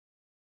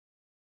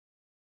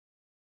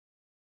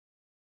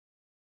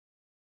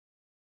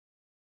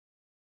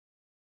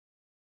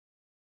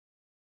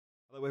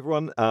Hello,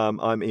 everyone.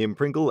 I'm Ian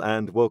Pringle,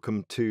 and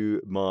welcome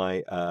to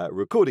my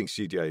recording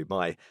studio,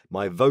 my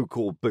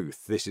vocal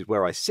booth. This is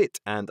where I sit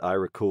and I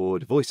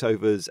record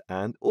voiceovers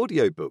and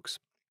audiobooks.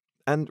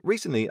 And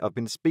recently, I've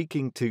been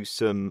speaking to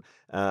some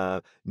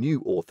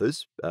new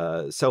authors,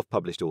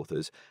 self-published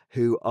authors,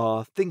 who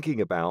are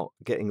thinking about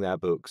getting their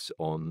books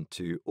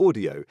onto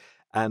audio.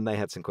 And they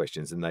had some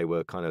questions, and they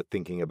were kind of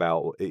thinking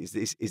about, is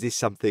this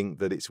something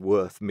that it's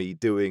worth me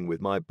doing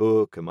with my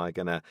book? Am I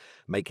going to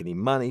make any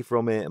money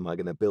from it? Am I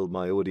going to build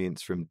my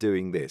audience from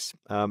doing this?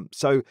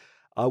 So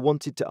I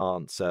wanted to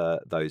answer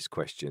those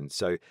questions.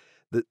 So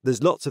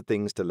there's lots of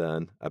things to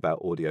learn about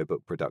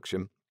audiobook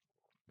production.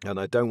 And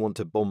I don't want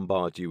to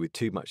bombard you with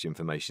too much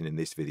information in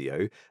this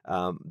video.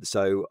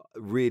 So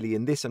really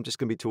in this, I'm just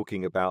going to be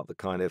talking about the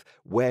kind of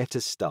where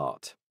to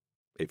start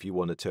if you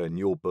want to turn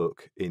your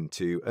book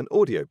into an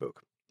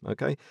audiobook.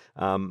 Okay.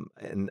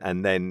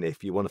 And then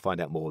if you want to find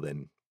out more,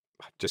 then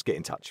just get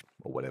in touch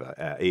or whatever.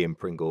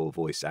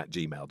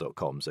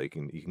 ianpringlevoice@gmail.com. So you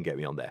can get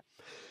me on there.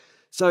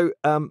 So,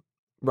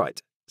 right.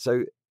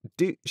 So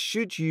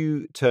should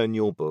you turn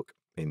your book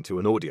into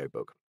an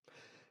audiobook?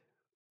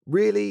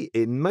 Really,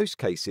 in most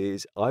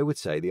cases, I would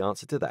say the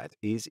answer to that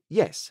is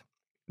yes.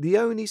 The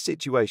only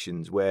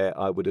situations where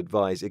I would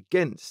advise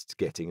against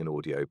getting an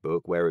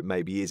audiobook, where it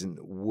maybe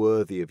isn't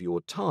worthy of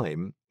your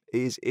time,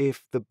 is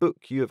if the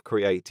book you have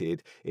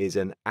created is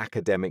an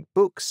academic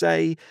book,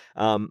 say,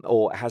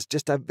 or has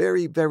just a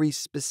very, very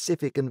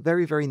specific and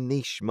very, very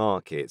niche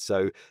market,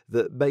 so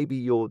that maybe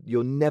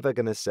you're never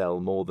going to sell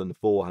more than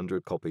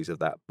 400 copies of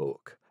that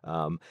book.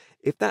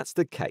 If that's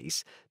the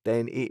case,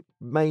 then it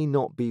may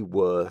not be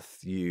worth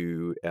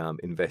you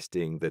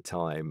investing the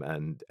time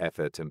and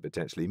effort and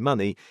potentially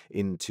money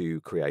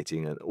into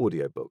creating an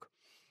audiobook.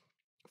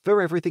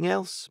 For everything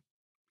else,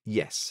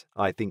 yes,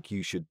 I think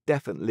you should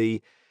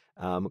definitely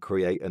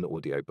create an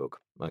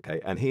audiobook. Okay,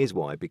 and here's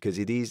why: because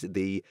it is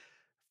the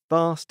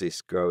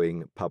fastest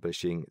growing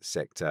publishing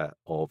sector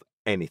of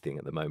anything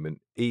at the moment.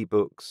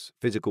 Ebooks,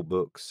 physical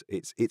books,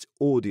 it's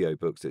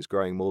audiobooks that's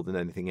growing more than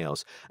anything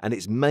else, and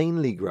it's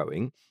mainly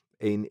growing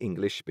in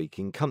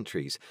English-speaking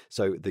countries.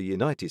 So the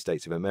United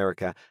States of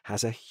America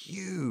has a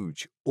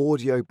huge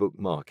audiobook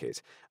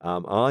market.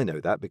 I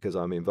know that because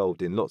I'm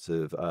involved in lots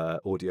of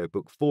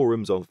audiobook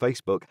forums on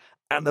Facebook,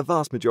 and the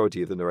vast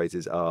majority of the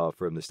narrators are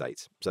from the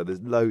States. So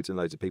there's loads and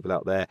loads of people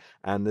out there,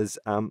 and there's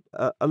a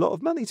lot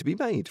of money to be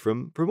made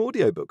from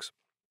audiobooks.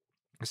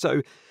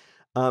 So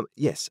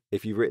yes,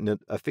 if you've written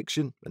a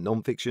fiction, a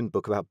non-fiction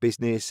book about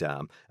business,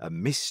 a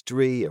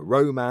mystery, a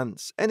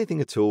romance,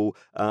 anything at all,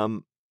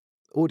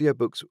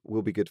 audiobooks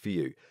will be good for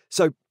you.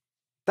 So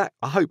that,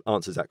 I hope,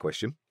 answers that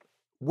question.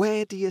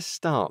 Where do you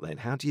start then?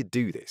 How do you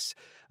do this?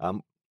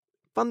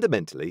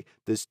 Fundamentally,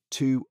 there's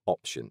two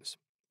options.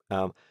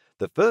 The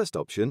first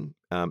option,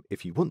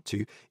 if you want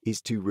to,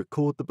 is to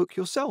record the book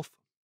yourself.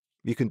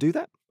 You can do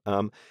that.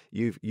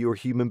 You're a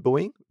human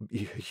being.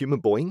 You're a human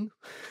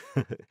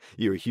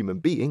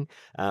being.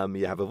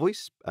 You have a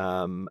voice,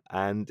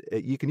 and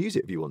you can use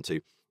it if you want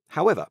to.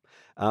 However,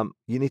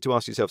 you need to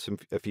ask yourself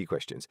a few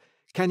questions.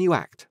 Can you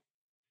act?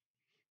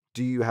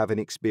 Do you have an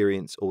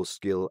experience or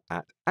skill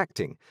at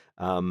acting?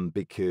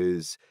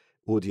 Because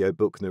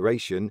audiobook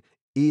narration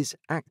is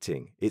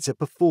acting. It's a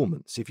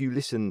performance. If you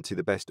listen to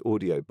the best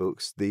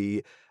audiobooks,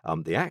 the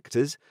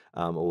actors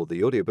or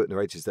the audiobook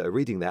narrators that are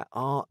reading that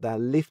they're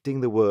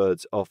lifting the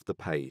words off the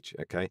page.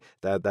 Okay,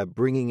 they're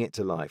bringing it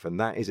to life, and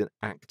that is an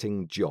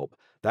acting job.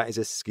 That is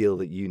a skill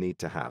that you need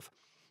to have.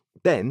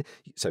 Then,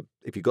 so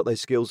if you've got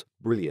those skills,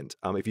 brilliant.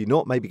 If you're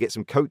not, maybe get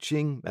some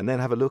coaching and then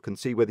have a look and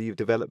see whether you've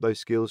developed those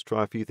skills,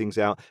 try a few things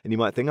out, and you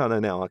might think, oh, no,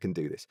 now I can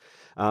do this.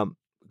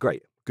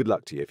 Great. Good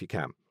luck to you if you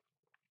can.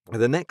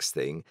 The next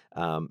thing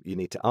you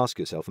need to ask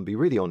yourself and be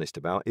really honest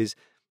about is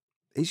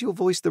your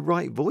voice the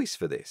right voice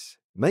for this?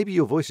 Maybe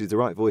your voice is the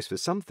right voice for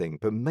something,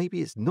 but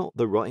maybe it's not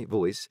the right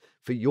voice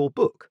for your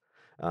book.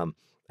 A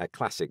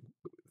classic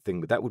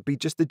thing that would be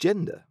just the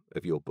gender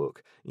of your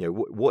book. You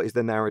know, what is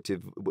the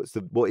narrative?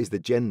 What is the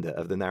gender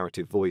of the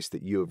narrative voice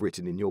that you have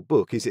written in your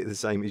book? Is it the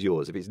same as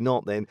yours? If it's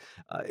not, then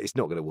it's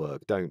not going to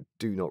work. Do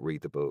not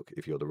read the book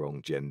if you're the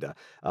wrong gender.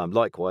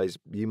 Likewise,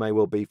 you may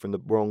well be from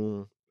the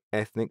wrong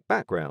ethnic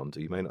background.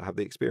 You may not have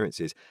the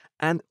experiences.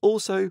 And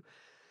also,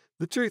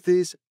 the truth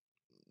is,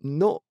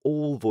 not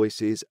all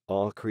voices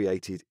are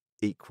created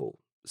equal.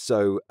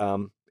 So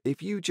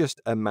if you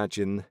just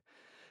imagine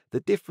the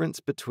difference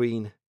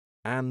between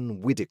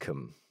Anne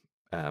Widdecombe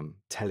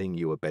telling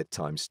you a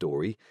bedtime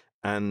story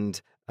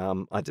and,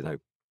 I don't know,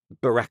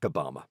 Barack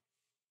Obama.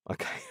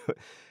 Okay,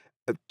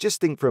 just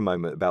think for a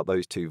moment about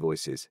those two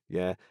voices,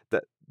 yeah,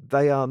 that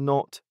they are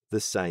not the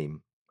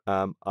same.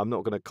 I'm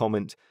not going to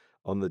comment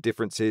on the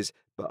differences,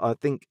 but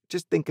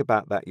just think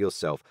about that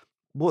yourself.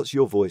 What's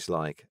your voice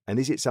like? And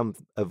is it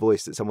a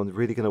voice that someone's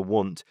really going to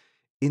want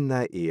in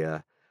their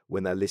ear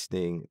when they're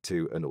listening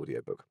to an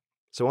audiobook?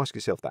 So ask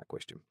yourself that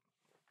question.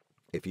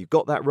 If you've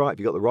got that right, if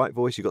you've got the right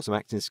voice, you've got some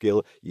acting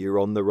skill, you're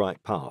on the right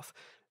path.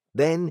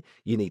 Then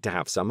you need to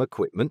have some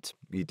equipment.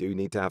 You do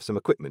need to have some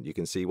equipment. You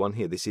can see one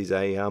here. This is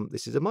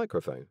a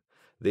microphone.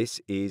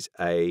 This is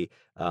a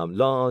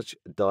large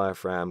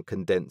diaphragm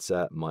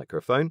condenser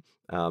microphone.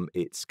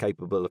 It's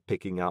capable of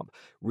picking up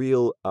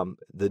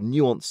the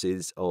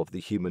nuances of the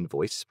human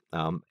voice.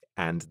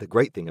 And the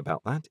great thing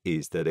about that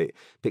is that it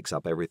picks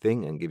up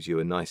everything and gives you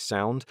a nice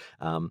sound.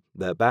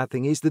 The bad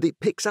thing is that it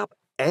picks up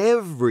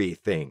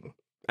everything.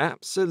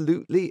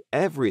 Absolutely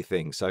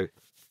everything. So,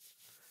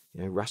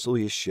 rustle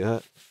your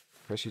shirt,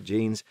 press your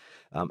jeans,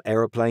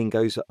 aeroplane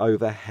goes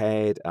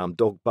overhead,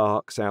 dog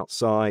barks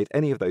outside,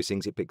 any of those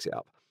things, it picks it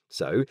up.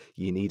 So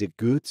you need a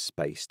good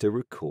space to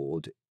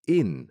record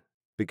in,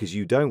 because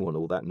you don't want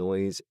all that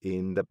noise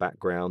in the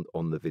background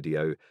on the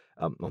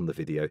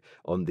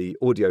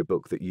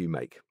audiobook that you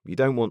make. You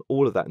don't want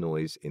all of that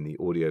noise in the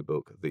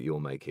audiobook that you're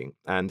making.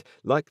 And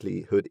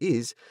likelihood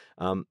is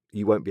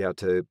you won't be able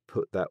to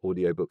put that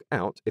audiobook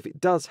out if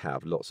it does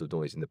have lots of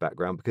noise in the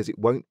background, because it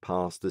won't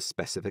pass the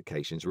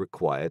specifications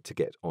required to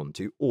get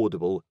onto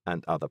Audible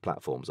and other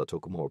platforms. I'll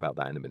talk more about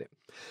that in a minute.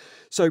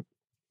 So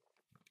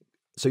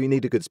you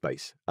need a good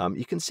space.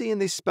 You can see in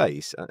this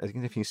space, I don't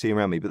know if you can see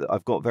around me, but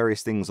I've got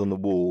various things on the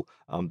wall.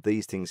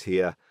 These things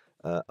here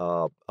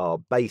are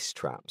bass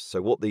traps.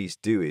 So what these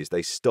do is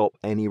they stop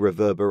any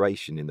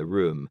reverberation in the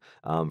room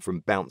from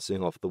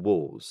bouncing off the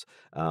walls.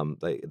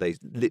 They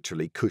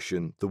literally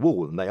cushion the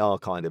wall, and they are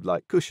kind of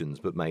like cushions,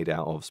 but made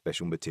out of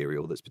special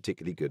material that's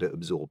particularly good at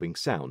absorbing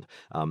sound.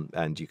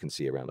 And you can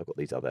see around, I've got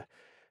these other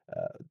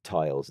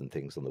tiles and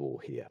things on the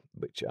wall here,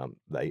 which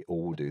they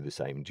all do the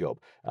same job.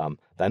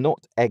 They're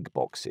not egg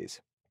boxes.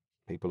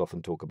 People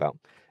often talk about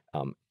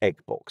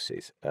egg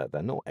boxes.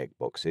 They're not egg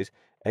boxes.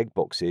 Egg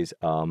boxes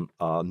are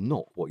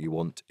not what you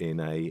want in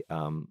a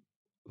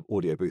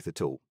audio booth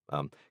at all.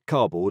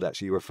 Cardboard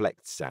actually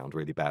reflects sound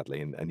really badly,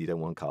 and you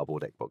don't want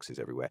cardboard egg boxes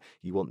everywhere.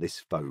 You want this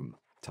foam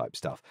type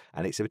stuff,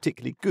 and it's a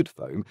particularly good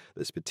foam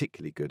that's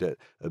particularly good at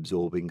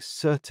absorbing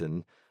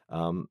certain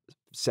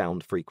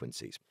sound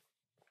frequencies.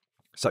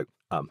 So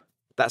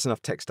that's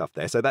enough tech stuff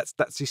there. So that's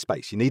your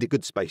space. You need a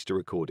good space to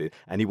record it,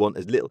 and you want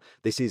as little.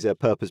 This is a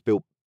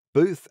purpose-built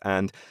booth,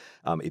 and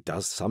it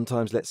does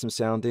sometimes let some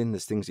sound in.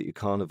 There's things that you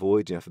can't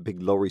avoid. If a big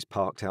lorry's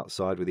parked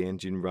outside with the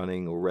engine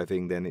running or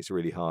revving, then it's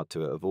really hard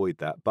to avoid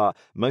that. But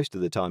most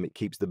of the time, it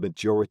keeps the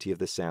majority of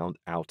the sound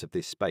out of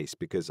this space,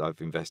 because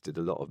I've invested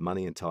a lot of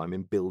money and time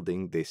in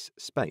building this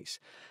space.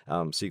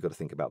 So you've got to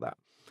think about that.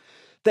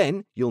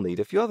 Then you'll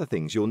need a few other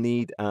things. You'll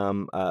need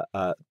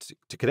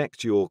to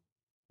connect your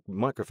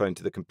microphone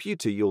to the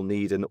computer, you'll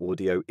need an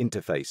audio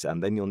interface,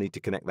 and then you'll need to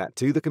connect that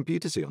to the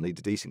computer. So you'll need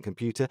a decent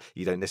computer.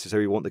 You don't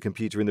necessarily want the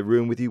computer in the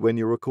room with you when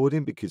you're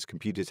recording, because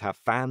computers have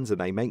fans and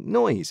they make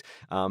noise.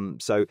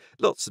 So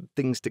lots of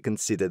things to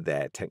consider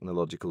there,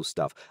 technological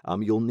stuff.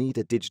 You'll need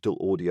a digital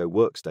audio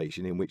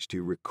workstation in which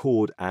to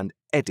record and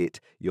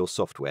edit your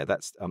software.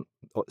 That's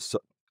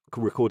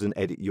record and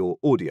edit your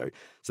audio.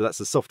 So that's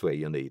the software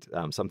you'll need.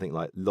 Something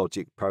like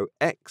Logic Pro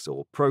X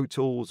or Pro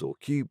Tools or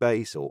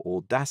Cubase or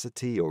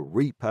Audacity or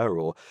Reaper,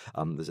 or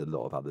there's a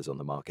lot of others on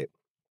the market.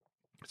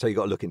 So you've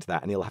got to look into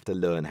that, and you'll have to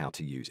learn how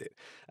to use it.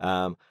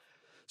 But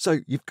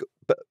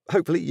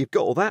hopefully you've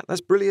got all that.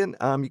 That's brilliant.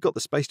 You've got the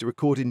space to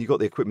record in, you've got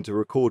the equipment to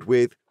record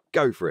with.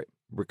 Go for it.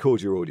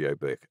 Record your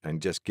audiobook and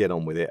just get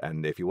on with it.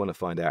 And if you want to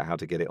find out how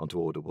to get it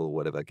onto Audible or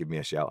whatever, give me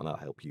a shout and I'll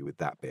help you with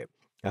that bit.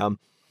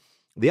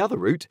 The other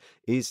route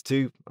is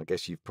to, I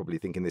guess you're probably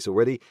thinking this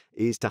already,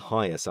 is to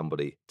hire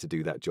somebody to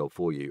do that job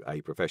for you,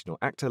 a professional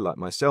actor like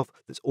myself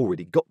that's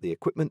already got the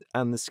equipment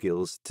and the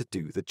skills to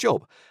do the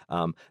job.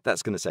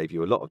 That's going to save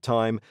you a lot of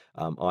time.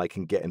 I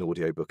can get an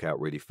audiobook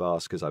out really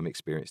fast because I'm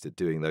experienced at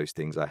doing those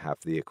things. I have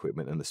the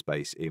equipment and the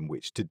space in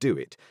which to do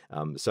it.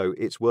 So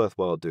it's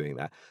worthwhile doing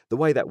that. The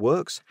way that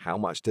works, how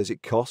much does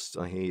it cost?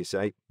 I hear you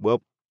say,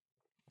 well,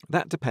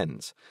 that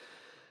depends.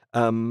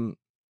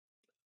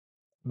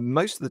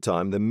 Most of the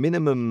time, the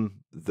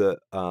minimum that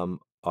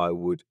I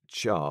would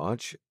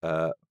charge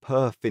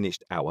per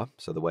finished hour,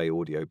 so the way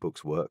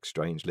audiobooks work,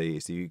 strangely,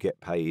 is that you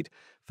get paid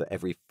for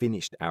every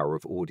finished hour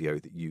of audio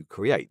that you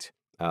create.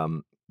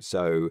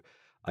 So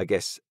I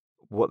guess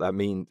what that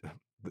means,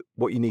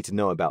 what you need to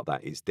know about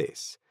that is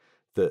this,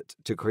 that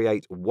to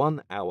create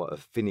 1 hour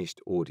of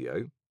finished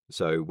audio,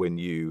 so when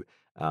you,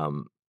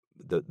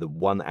 the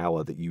 1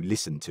 hour that you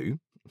listen to,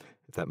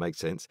 if that makes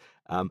sense,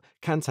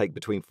 can take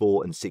between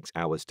 4 and 6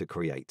 hours to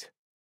create,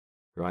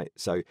 right?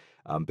 So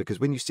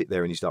because when you sit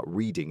there and you start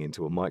reading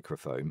into a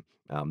microphone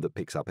that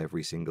picks up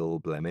every single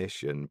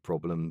blemish and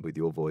problem with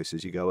your voice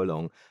as you go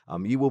along,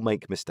 you will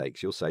make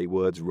mistakes. You'll say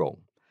words wrong.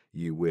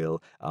 You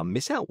will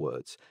miss out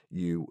words.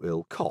 You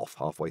will cough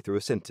halfway through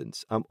a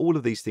sentence. All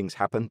of these things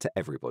happen to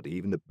everybody,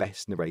 even the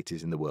best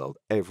narrators in the world.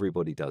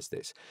 Everybody does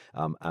this.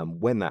 And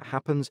when that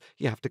happens,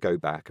 you have to go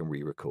back and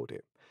re-record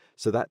it.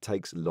 So that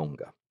takes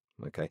longer.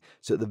 Okay,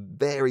 so at the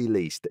very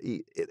least,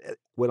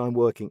 when I'm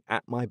working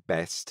at my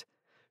best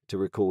to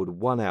record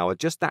 1 hour,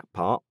 just that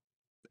part,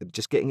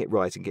 just getting it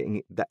right and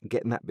getting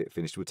that bit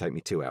finished would take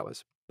me 2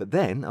 hours. But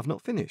then I've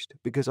not finished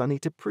because I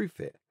need to proof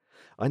it.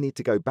 I need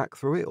to go back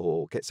through it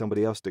or get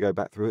somebody else to go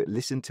back through it,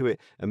 listen to it,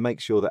 and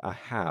make sure that I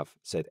have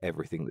said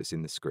everything that's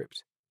in the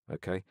script.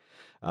 Okay.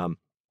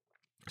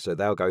 So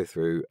they'll go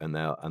through and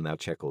they'll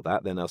check all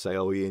that. Then they'll say,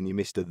 "Oh, Ian, you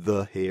missed a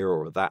the here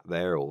or a that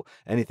there or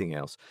anything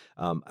else,"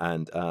 I'll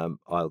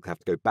have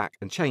to go back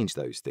and change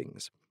those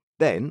things.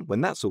 Then, when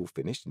that's all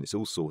finished and it's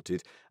all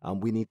sorted,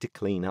 we need to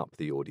clean up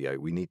the audio.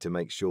 We need to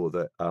make sure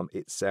that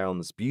it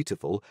sounds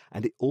beautiful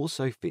and it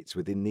also fits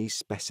within these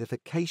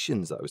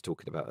specifications that I was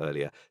talking about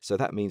earlier. So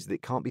that means that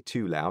it can't be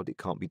too loud, it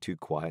can't be too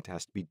quiet, it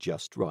has to be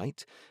just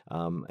right.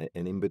 And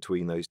in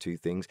between those two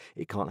things,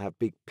 it can't have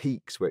big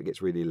peaks where it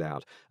gets really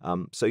loud.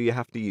 So you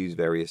have to use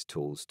various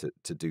tools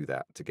to do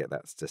that, to get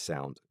that to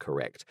sound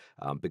correct.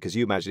 Because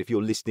you imagine if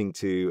you're listening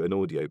to an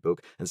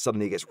audiobook and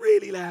suddenly it gets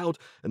really loud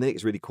and then it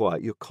gets really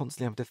quiet, you're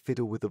constantly having to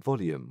fiddle with the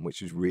volume,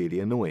 which is really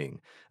annoying.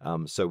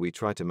 So we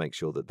try to make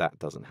sure that that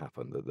doesn't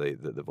happen,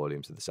 that the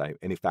volumes are the same.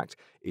 And in fact,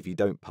 if you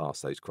don't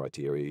pass those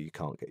criteria, you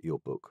can't get your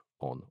book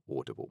on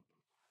Audible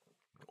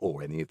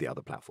or any of the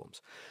other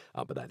platforms.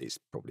 But that is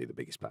probably the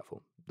biggest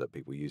platform that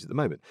people use at the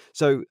moment.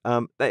 So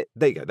there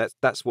you go.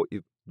 That's what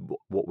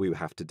we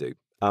have to do.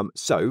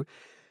 So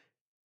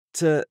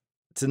to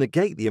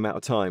negate the amount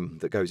of time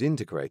that goes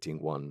into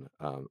creating one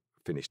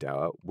finished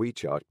hour, we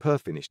charge per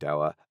finished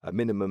hour a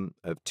minimum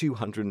of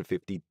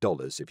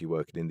 $250 if you're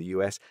working in the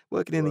US.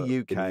 Working in the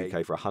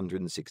UK for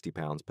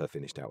 £160 per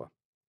finished hour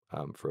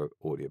for an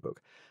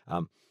audiobook.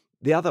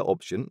 The other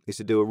option is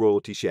to do a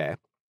royalty share,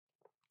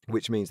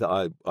 which means that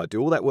I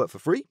do all that work for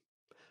free,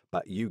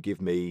 but you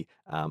give me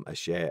a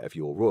share of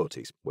your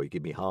royalties. Well, you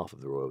give me half of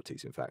the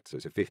royalties, in fact. So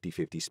it's a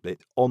 50-50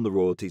 split on the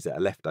royalties that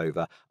are left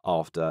over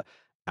after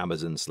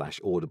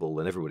Amazon/Audible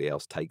and everybody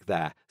else take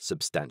their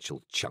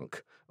substantial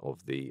chunk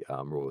of the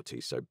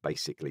royalties. So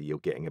basically, you're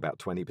getting about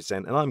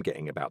 20%, and I'm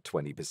getting about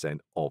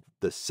 20% of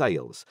the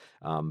sales.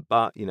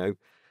 But,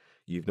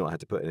 you've not had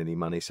to put in any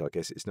money, so I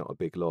guess it's not a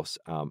big loss.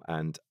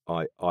 And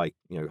I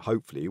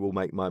hopefully will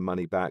make my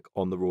money back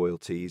on the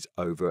royalties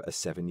over a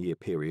 7-year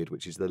period,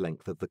 which is the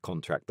length of the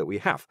contract that we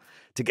have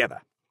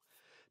together.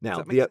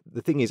 Now,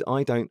 the thing is,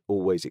 I don't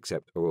always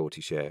accept a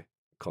royalty share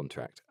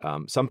contract.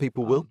 Some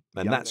people will,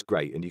 and that's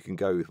great. And you can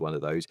go with one of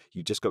those.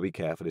 You just got to be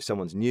careful. If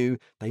someone's new,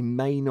 they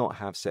may not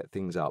have set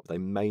things up. They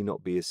may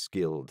not be as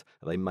skilled.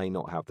 They may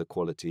not have the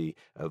quality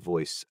of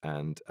voice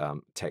and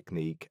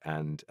technique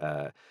and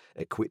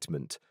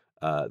equipment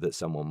that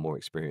someone more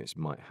experienced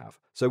might have.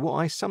 So what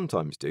I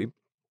sometimes do,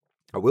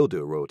 I will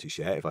do a royalty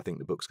share if I think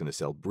the book's going to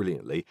sell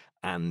brilliantly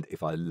and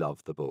if I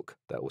love the book.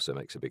 That also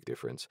makes a big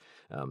difference.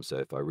 So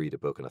if I read a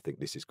book and I think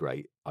this is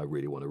great, I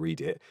really want to read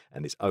it,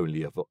 and it's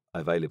only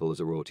available as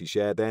a royalty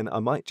share, then I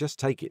might just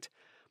take it.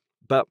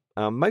 But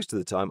most of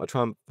the time, I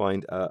try and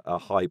find a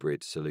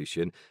hybrid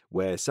solution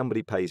where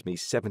somebody pays me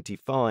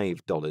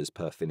 $75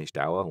 per finished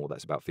hour, or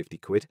that's about 50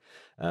 quid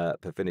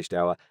per finished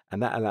hour,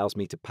 and that allows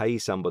me to pay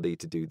somebody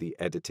to do the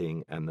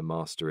editing and the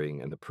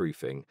mastering and the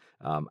proofing,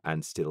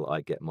 and still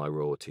I get my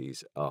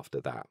royalties after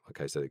that.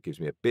 Okay, so it gives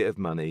me a bit of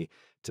money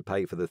to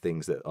pay for the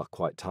things that are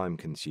quite time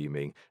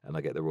consuming, and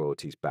I get the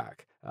royalties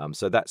back.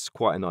 So that's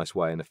quite a nice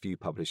way, and a few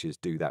publishers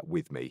do that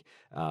with me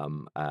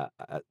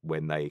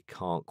when they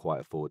can't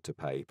quite afford to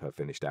pay per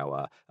finished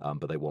hour,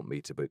 but they want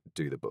me to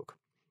do the book.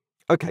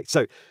 Okay,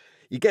 so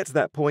you get to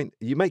that point,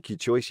 you make your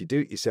choice, you do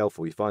it yourself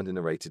or you find a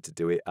narrator to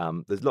do it.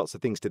 There's lots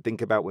of things to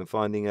think about when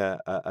finding a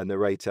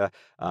narrator.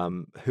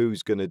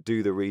 Who's going to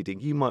do the reading?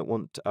 You might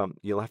want,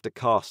 you'll have to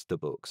cast the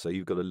book, so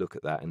you've got to look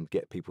at that and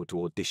get people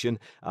to audition.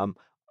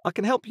 I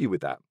can help you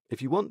with that.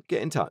 If you want,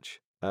 get in touch.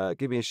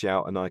 Give me a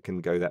shout and I can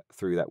go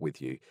through that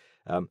with you.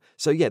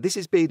 So yeah, this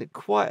has been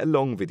quite a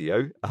long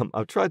video.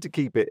 I've tried to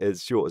keep it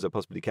as short as I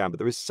possibly can, but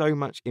there is so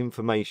much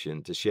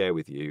information to share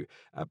with you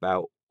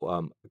about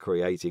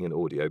creating an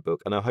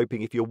audiobook, and I'm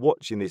hoping if you're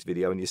watching this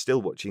video and you're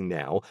still watching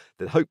now,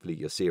 then hopefully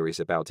you're serious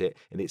about it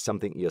and it's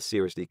something you're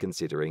seriously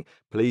considering.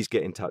 Please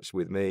get in touch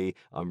with me.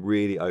 I'm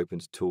really open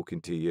to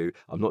talking to you.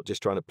 I'm not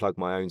just trying to plug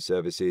my own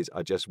services.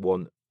 I just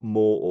want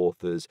more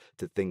authors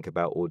to think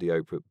about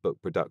audio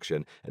book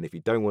production. And if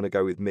you don't want to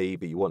go with me,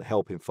 but you want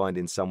help in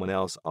finding someone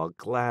else, I'll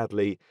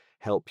gladly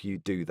help you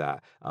do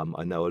that.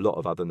 I know a lot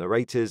of other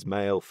narrators,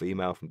 male,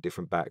 female, from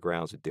different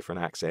backgrounds with different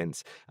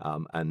accents,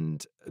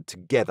 and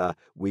together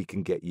we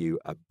can get you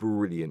a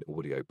brilliant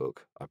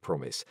audiobook, I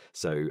promise.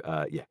 So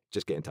yeah,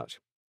 just get in touch.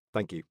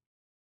 Thank you.